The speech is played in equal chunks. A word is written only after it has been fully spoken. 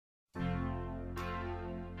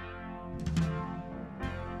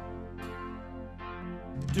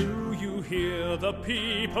Do you hear the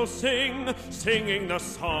people sing, singing the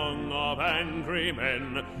song of angry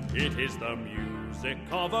men? It is the music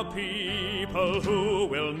of a people who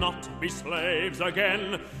will not be slaves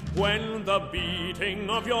again. When the beating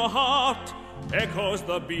of your heart echoes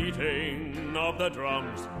the beating of the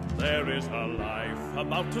drums, there is a life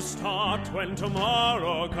about to start when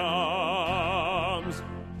tomorrow comes.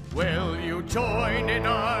 Will you join in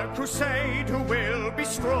our crusade? Who will be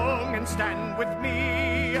strong and stand with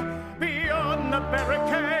me? Beyond the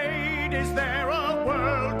barricade, is there a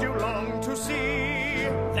world you long to see?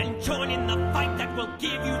 Then join in the fight that will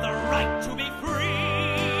give you the right to be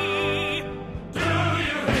free. Do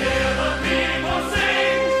you hear the people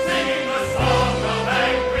sing, singing the song of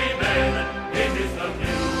angry men? It is the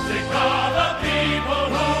music of the people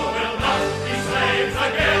who will not be slaves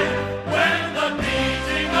again. When the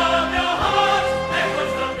beating of your heart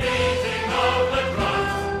echoes the beating of the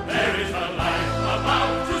drums, there is a life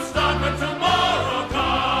about to start when tomorrow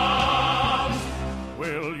comes.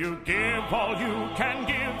 Will you give all you can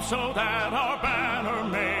give so that our banner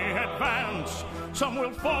may advance? Some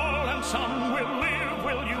will fall and some will live.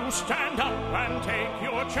 Will you stand up and take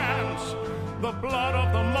your chance? The blood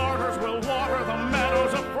of the martyrs will water the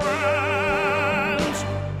meadows of France.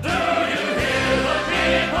 Do you hear the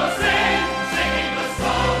people sing?